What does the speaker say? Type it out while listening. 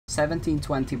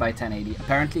1720 by 1080.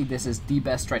 Apparently this is the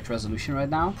best stretch resolution right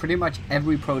now. Pretty much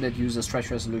every pro that uses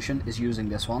stretch resolution is using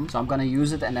this one. So I'm gonna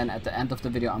use it, and then at the end of the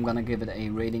video I'm gonna give it a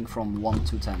rating from 1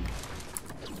 to 10.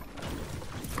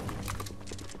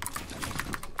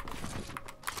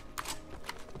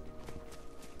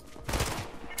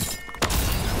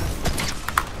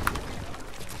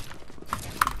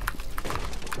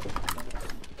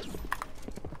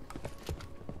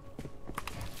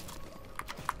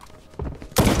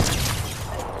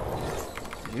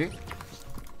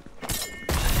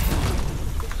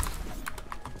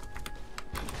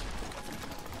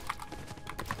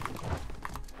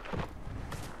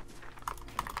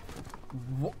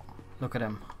 Look at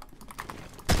him.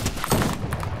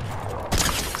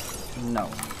 No.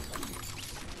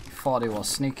 Thought he was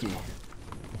sneaky.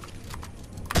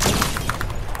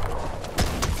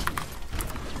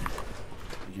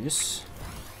 Yes.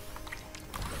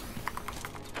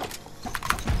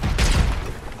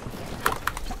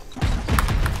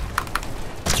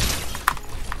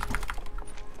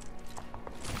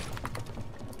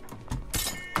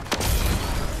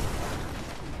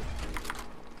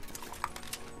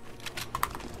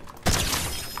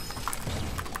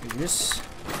 Yes.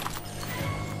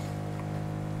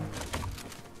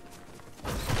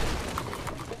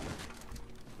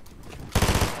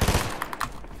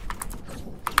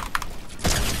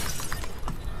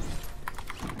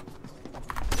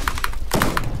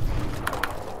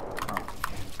 Oh,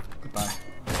 goodbye.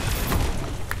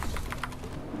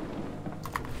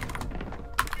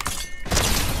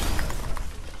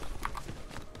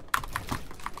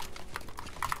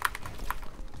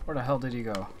 Where the hell did he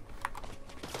go?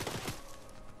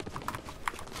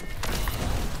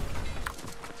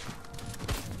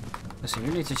 Listen,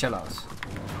 you need to chill out.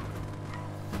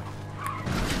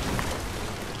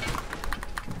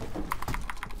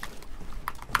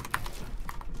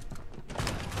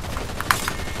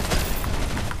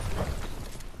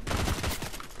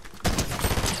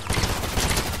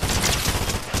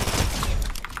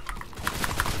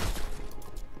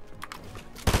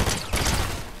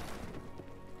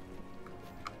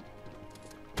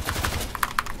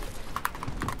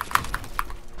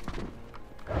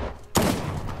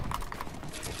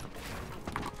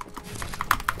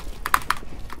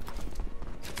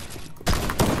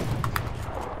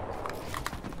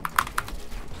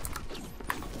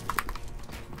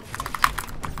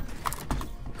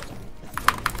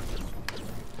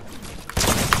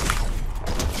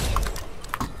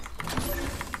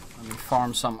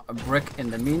 Farm some brick in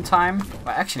the meantime.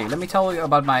 Well, actually, let me tell you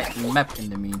about my map in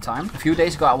the meantime. A few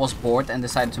days ago I was bored and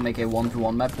decided to make a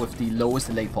 1v1 map with the lowest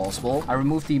delay possible. I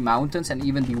removed the mountains and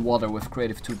even the water with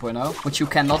Creative 2.0, which you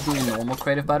cannot do in normal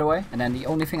Creative, by the way. And then the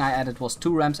only thing I added was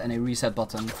 2 ramps and a reset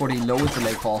button for the lowest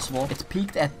delay possible. It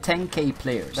peaked at 10k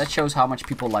players. That shows how much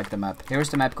people like the map. Here's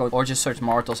the map code, or just search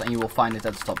Martoz and you will find it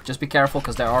at the top. Just be careful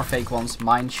because there are fake ones.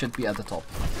 Mine should be at the top.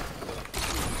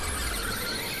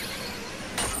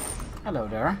 Hello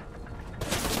there.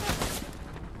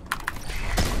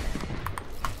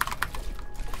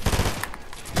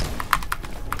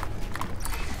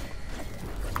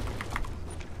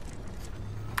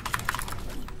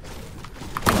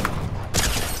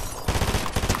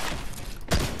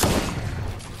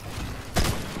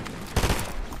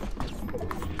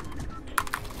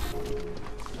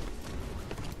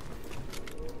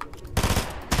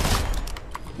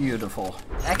 Beautiful.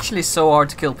 Actually so hard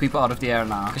to kill people out of the air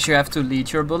now, because you have to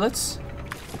lead your bullets.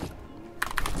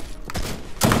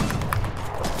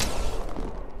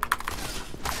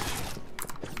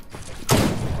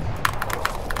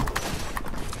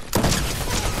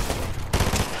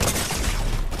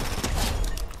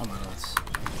 Oh my god.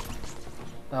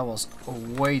 That was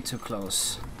way too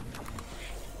close.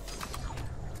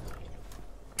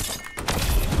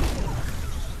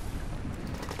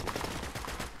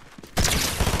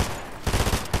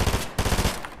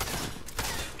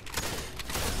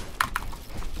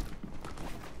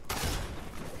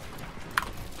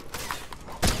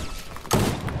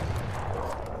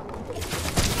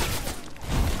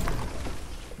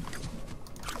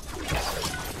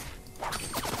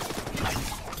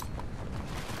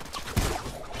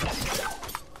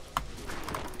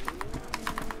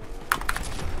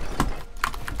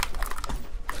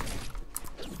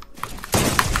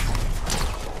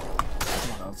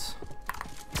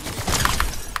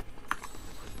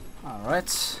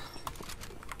 Alright.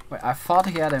 Wait, I thought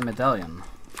he had a medallion.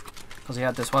 Because he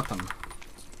had this weapon.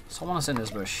 Someone is in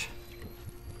this bush.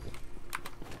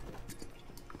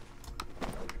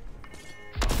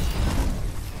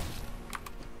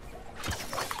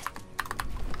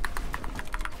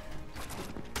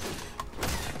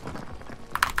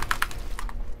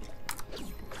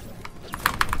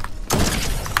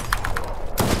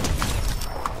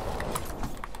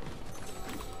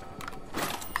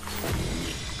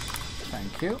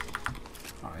 Thank you.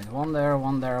 Alright, one there,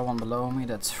 one below me.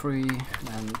 That's 3.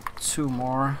 And 2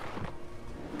 more.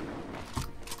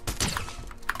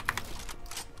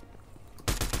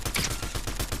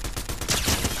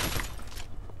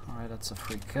 Alright, that's a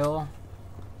free kill.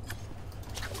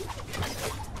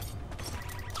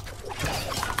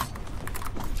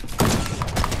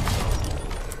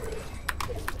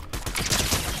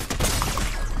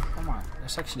 Come on,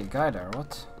 there's actually a guy there,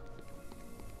 what?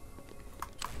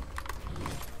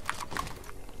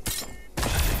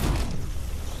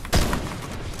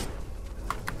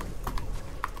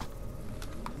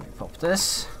 Pop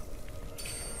this.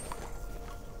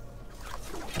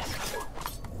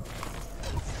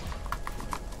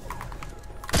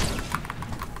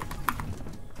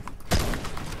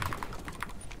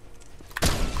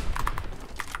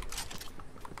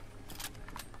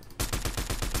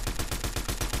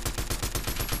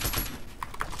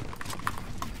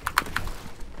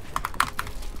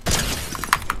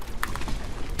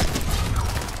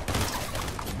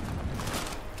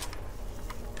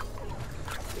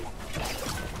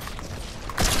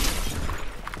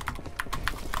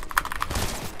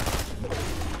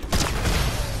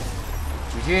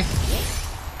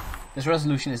 This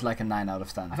resolution is like a 9 out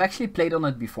of 10. I've actually played on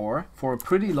it before for a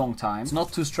pretty long time. It's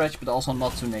not too stretched but also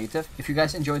not too native. If you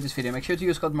guys enjoyed this video, make sure to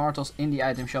use code Martoz in the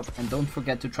item shop and don't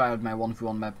forget to try out my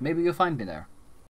 1v1 map. Maybe you'll find me there.